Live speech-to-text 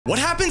What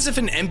happens if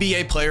an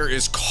NBA player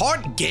is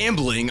caught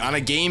gambling on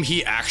a game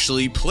he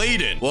actually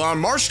played in? Well, on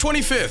March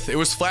 25th, it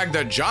was flagged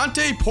that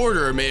Jontay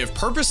Porter may have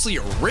purposely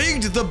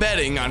rigged the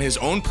betting on his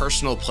own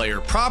personal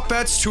player prop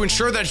bets to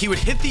ensure that he would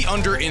hit the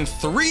under in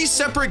 3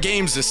 separate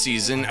games this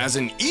season, as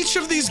in each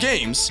of these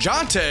games,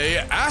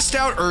 Jontay asked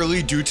out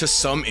early due to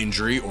some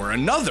injury or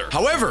another.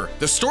 However,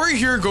 the story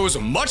here goes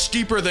much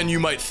deeper than you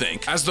might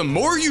think, as the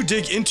more you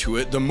dig into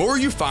it, the more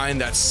you find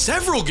that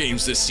several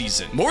games this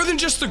season, more than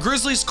just the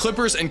Grizzlies,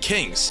 Clippers, and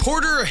Kings,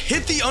 Porter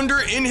hit the under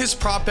in his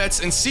prop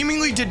bets and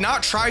seemingly did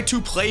not try to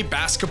play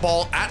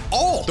basketball at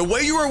all. The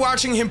way you are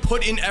watching him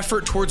put in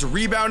effort towards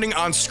rebounding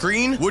on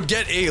screen would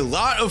get a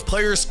lot of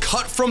players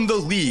cut from the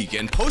league,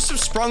 and posts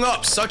have sprung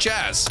up such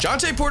as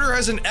Jontay Porter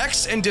has an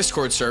X and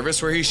Discord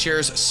service where he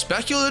shares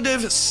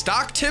speculative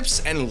stock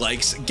tips and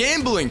likes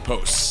gambling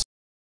posts.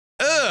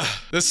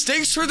 The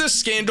stakes for this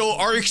scandal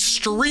are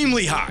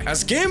extremely high,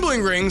 as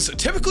gambling rings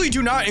typically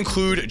do not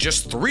include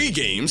just 3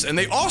 games, and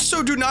they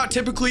also do not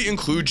typically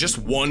include just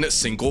one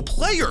single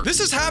player. This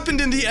has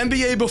happened in the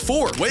NBA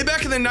before. Way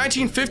back in the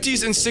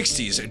 1950s and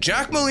 60s,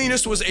 Jack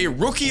Molinas was a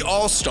rookie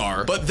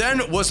all-star, but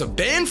then was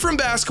banned from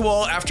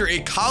basketball after a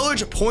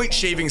college point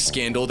shaving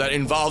scandal that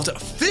involved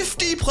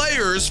 50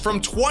 players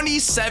from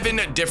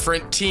 27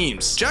 different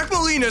teams. Jack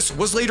Molinas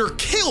was later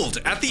killed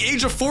at the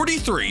age of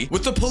 43,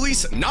 with the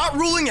police not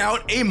ruling out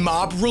a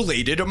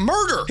mob-related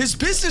murder. His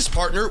business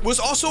partner was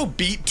also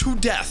beat to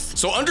death.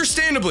 So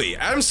understandably,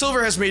 Adam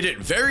Silver has made it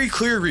very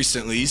clear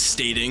recently,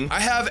 stating,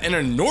 "I have an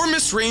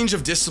enormous range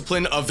of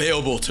discipline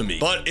available to me,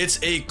 but it's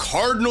a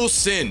cardinal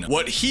sin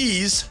what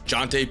he's,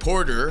 Jontay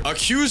Porter,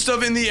 accused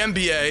of in the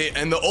NBA,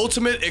 and the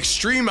ultimate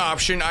extreme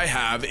option I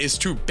have is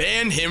to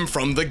ban him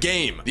from the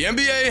game." The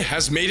NBA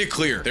has made it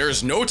clear there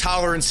is no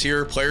tolerance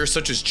here. Players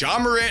such as Ja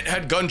Morant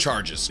had gun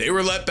charges. They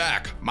were let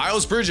back.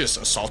 Miles Bridges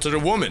assaulted a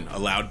woman,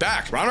 allowed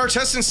back. Ron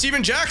Artest and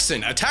Steven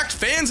Jackson attacked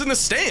fans in the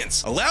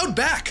stands, allowed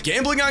back.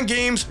 Gambling on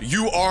games,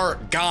 you are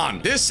gone.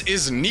 This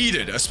is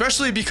needed,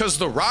 especially because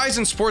the rise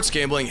in sports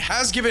gambling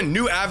has given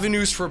new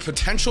avenues for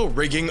potential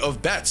rigging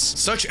of bets,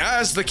 such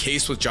as the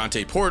case with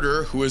Jontay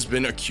Porter, who has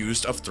been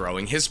accused of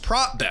throwing his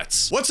prop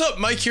bets. What's up,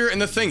 Mike here,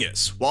 and the thing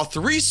is, while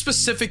 3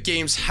 specific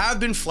games have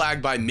been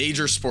flagged by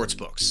major sports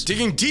books,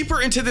 digging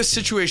deeper into this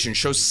situation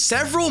shows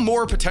several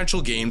more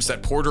potential games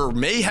that Porter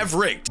may have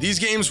rigged. These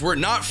games were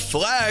not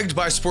flagged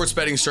by sports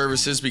betting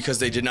services because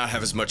they did not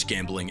have as much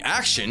gambling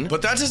action,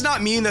 but that does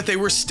not mean that they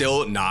were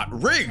still not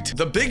rigged.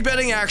 The big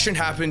betting action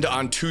happened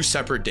on 2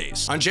 separate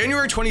days. On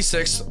January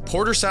 26th,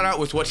 Porter sat out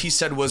with what he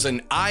said was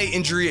an eye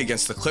injury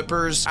against the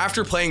Clippers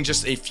after playing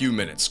just a few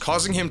minutes,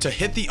 causing him to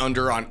hit the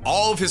under on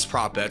all of his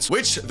prop bets,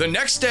 which the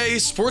next day,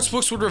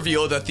 sportsbooks would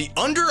reveal that the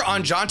under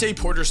on Jontay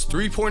Porter's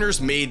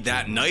 3-pointers made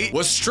that night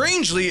was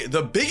strangely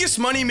the biggest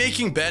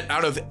money-making bet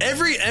out of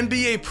every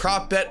NBA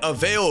prop bet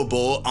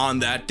available on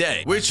that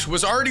day, which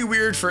was already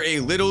weird for a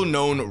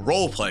little-known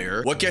role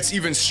player. What gets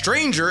even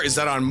stranger is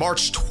that on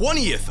March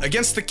 20th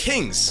against the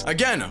Kings,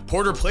 again,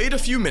 Porter played a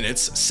few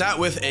minutes, sat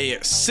with a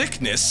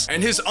sickness,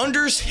 and his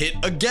unders hit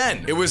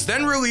again. It was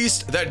then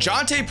released that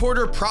Jontay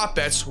Porter prop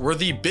bets were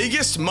the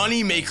biggest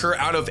money maker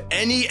out of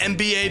any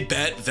NBA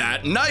bet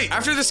that night.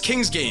 After this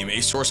Kings game,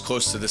 a source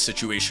close to the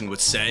situation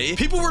would say,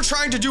 people were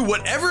trying to do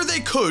whatever they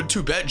could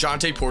to bet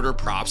Jontay Porter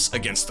props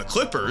against the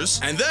Clippers,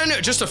 and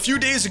then just a few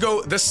days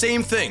ago, the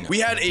same thing. We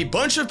had a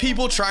bunch of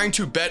people trying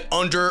to bet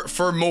under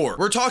for more.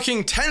 We're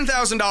talking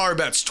 $10,000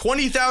 bets,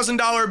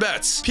 $20,000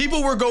 bets.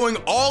 People were going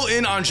all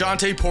in on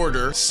Jontay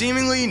Porter,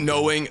 seemingly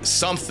knowing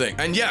something.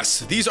 And yes,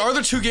 these are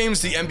the 2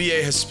 games the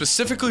NBA has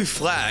specifically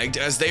flagged,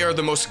 as they are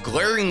the most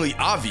glaringly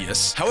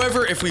obvious.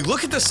 However, if we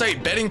look at the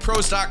site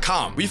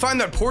bettingpros.com, we find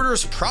that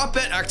Porter's prop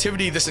bet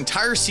activity this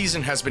entire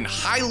season has been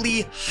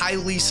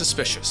highly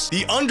suspicious.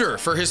 The under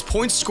for his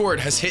points scored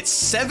has hit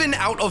 7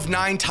 out of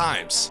 9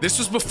 times. This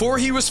was before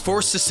he was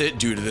forced to sit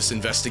due to this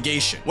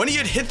investigation, when he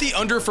had hit the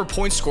under for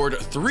points scored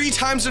 3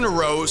 times in a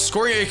row,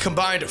 scoring a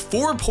combined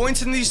 4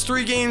 points in these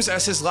 3 games,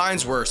 as his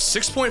lines were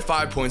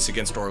 6.5 points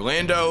against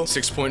Orlando,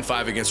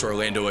 6.5 against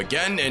Orlando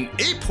again, and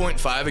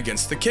 8.5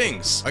 against the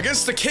Kings.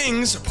 Against the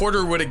Kings,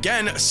 Porter would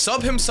again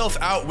sub himself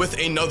out with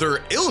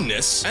another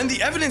illness, and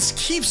the evidence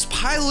keeps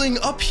piling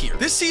up here.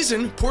 This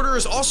season, Porter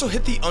has also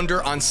hit the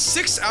under on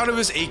 6 out of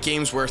his 8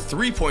 games where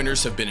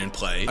 3-pointers have been in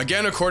play,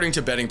 again according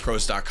to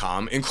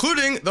bettingpros.com,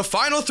 including the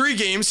final 3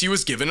 games he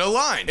was given a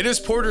line. It is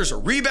Porter's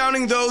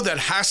rebounding, though, that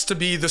has to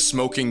be the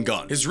smoking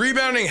gun. His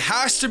rebounding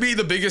has to be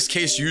the biggest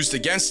case used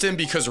against him,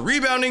 because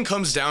rebounding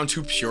comes down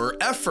to pure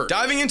effort.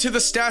 Diving into the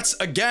stats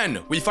again,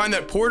 we find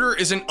that Porter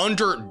is an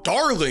under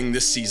darling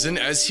this season,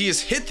 as he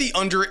has hit the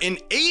under in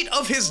 8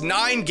 of his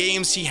 9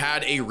 games he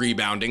had a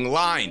rebounding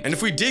line. And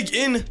if we dig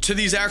into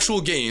these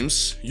actual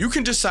games, you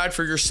can decide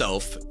for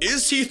yourself,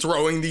 is he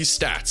throwing these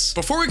stats?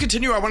 Before we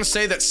continue, I want to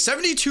say that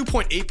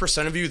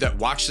 72.8% of you that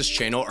watch this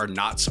channel are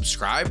not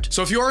subscribed.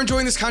 So if you are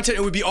enjoying this content,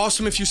 it would be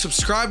awesome if you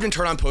subscribed and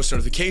turn on post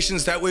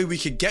notifications. That way we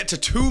could get to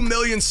 2 2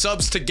 million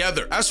subs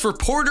together. As for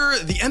Porter,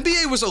 the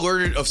NBA was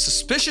alerted of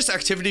suspicious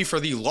activity for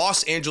the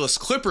Los Angeles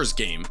Clippers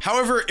game.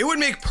 However, it would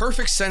make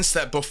perfect sense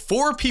that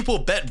before people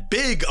bet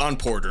big on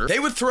Porter, they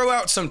would throw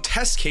out some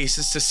test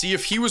cases to see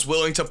if he was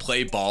willing to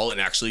play ball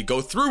and actually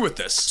go through with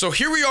this. So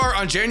here we are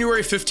on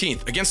January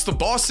 15th against the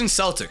Boston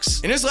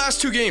Celtics. In his last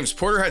 2 games,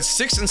 Porter had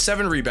 6 and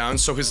 7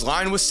 rebounds, so his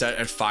line was set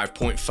at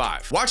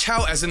 5.5. Watch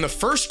how, as in the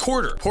first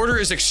quarter, Porter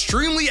is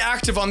extremely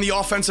active on the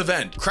offensive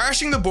end,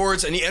 crashing the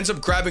boards, and he ends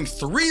up grabbing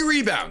 3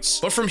 rebounds.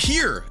 But from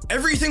here,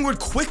 everything would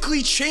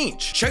quickly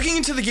change. Checking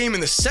into the game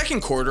in the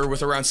second quarter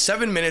with around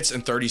 7 minutes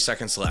and 30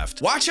 seconds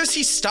left. Watch as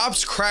he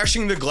stops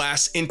crashing the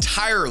glass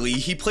entirely.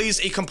 He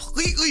plays a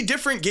completely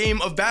different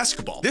game of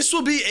basketball. This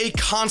will be a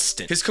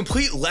constant, his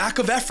complete lack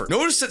of effort.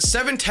 Notice at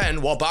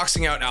 7:10, while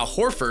boxing out Al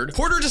Horford,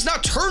 Porter does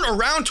not turn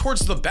around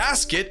towards the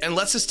basket and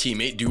lets his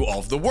teammate do all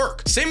of the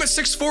work. Same at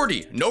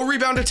 6:40, no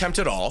rebound attempt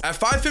at all. At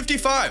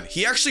 5:55,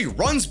 he actually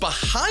runs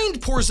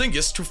behind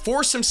Porzingis to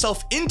force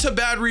himself into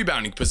bad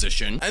rebounding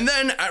position. And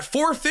then at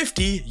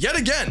 4:50, yet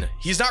again,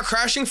 he's not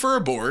crashing for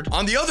a board.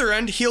 On the other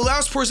end, he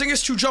allows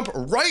Porzingis to jump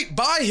right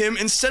by him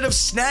instead of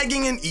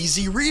snagging an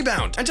easy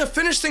rebound. And to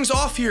finish things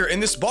off here in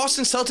this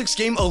Boston Celtics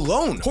game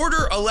alone,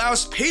 Porter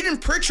allows Peyton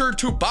Pritchard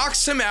to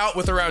box him out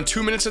with around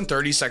 2 minutes and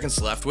 30 seconds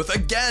left with,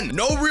 again,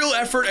 no real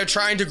effort at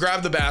trying to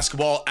grab the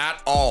basketball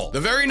at all. The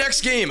very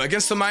next game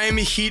against the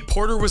Miami Heat,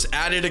 Porter was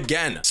at it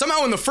again.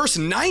 Somehow in the first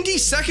 90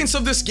 seconds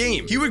of this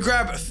game, he would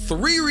grab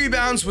 3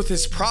 rebounds with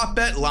his prop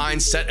bet line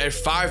set at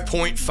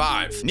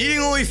 5.5. Needing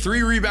only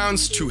 3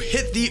 rebounds to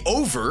hit the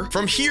over.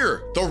 From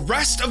here, the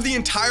rest of the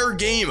entire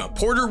game,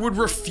 Porter would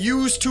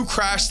refuse to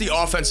crash the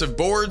offensive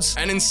boards,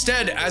 and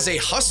instead, as a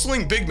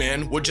hustling big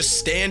man, would just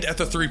stand at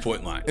the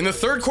 3-point line. In the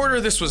third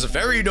quarter, this was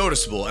very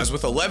noticeable, as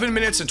with 11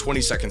 minutes and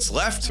 20 seconds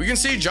left, we can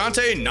see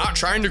Jontay not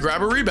trying to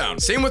grab a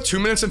rebound. Same with 2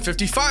 minutes and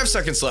 55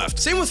 seconds left.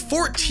 Same with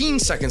 14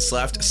 seconds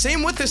left.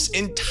 Same with this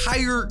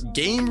entire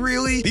game,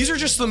 really. These are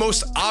just the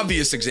most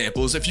obvious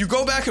examples. If you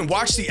go back and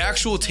watch the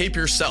actual tape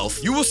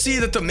yourself, you will see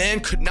that the man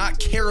could not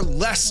care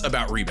less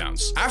about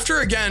rebounds. After,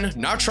 again,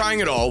 not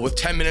trying at all with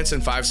 10 minutes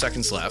and 5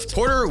 seconds left,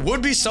 Porter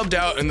would be subbed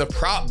out and the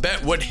prop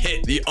bet would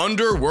hit. The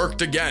under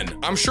worked again.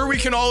 I'm sure we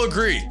can all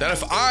agree that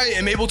if I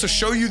am able to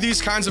show you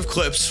these kinds of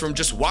clips from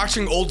just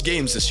watching old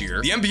games this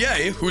year, the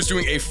NBA, who is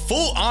doing a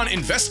full-on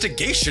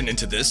investigation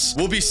into this,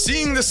 will be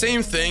seeing the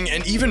same thing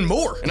and even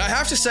more. And I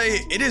have to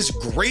say, it is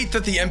great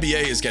that the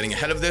NBA is getting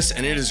ahead of this,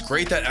 and it is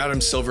great that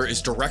Adam Silver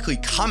is directly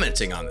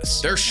commenting on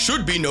this. There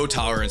should be no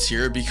tolerance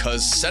here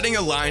because setting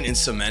a line in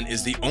cement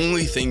is the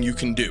only thing you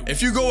can do.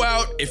 If you go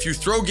out, if you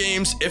throw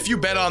games, if you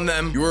bet on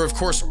them, you are of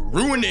course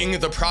ruining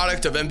the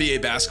product of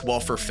NBA basketball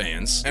for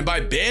fans. And by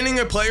banning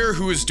a player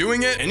who is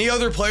doing it, any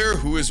other player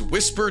who has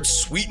whispered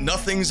sweet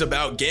nothings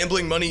about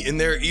gambling money in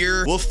their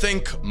ear will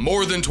think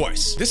more than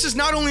twice. This is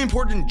not only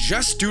important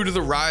just due to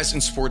the rise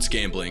in sports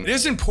gambling, it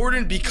is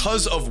important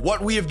because of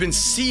what we have been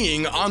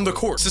seeing on the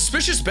court.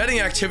 Suspicious betting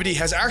activity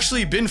has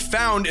actually been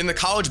found in the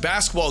college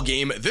basketball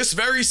game this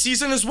very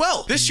season as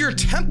well. This year,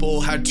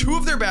 Temple had 2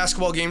 of their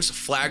basketball games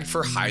flagged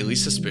for highly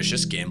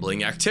suspicious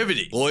gambling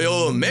activity.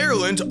 Loyola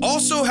Maryland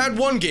also had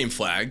 1 game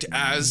flagged,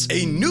 as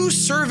a new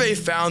survey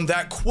found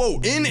that,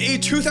 quote, in a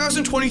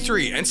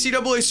 2023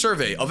 NCAA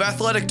survey of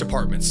athletic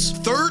departments,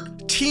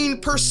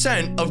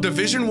 13% of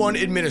Division I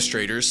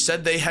administrators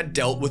said they had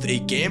dealt with a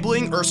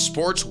gambling or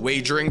sports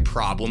wagering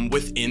problem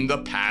within the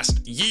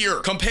past year,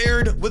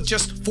 compared with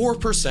just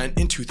 4%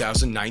 in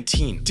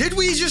 2019. Did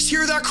we just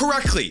hear that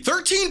correctly?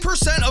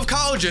 13% of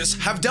colleges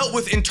have dealt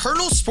with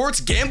internal sports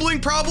gambling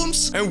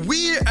problems, and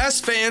we as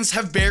fans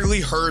have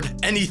barely heard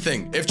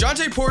anything. If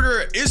Jontay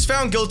Porter is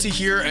found guilty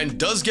here and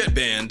does get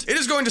banned, it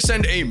is going to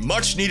send a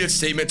much needed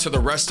statement to the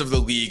rest of the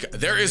league.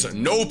 There is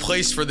no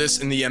place for this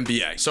in the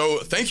NBA. So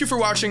thank you for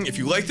watching. If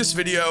you like this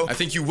video, I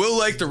think you will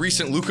like the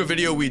recent Luka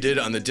video we did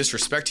on the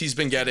disrespect he's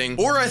been getting,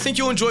 or I think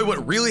you'll enjoy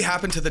what really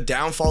happened to the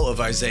downfall of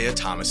Isaiah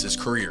Thomas's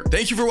career.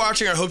 Thank you for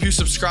watching. I hope you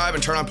subscribe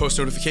and turn on post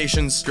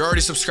notifications. If you're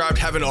already subscribed,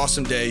 have an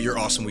awesome day. You're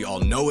awesome. We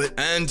all know it.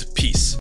 And peace.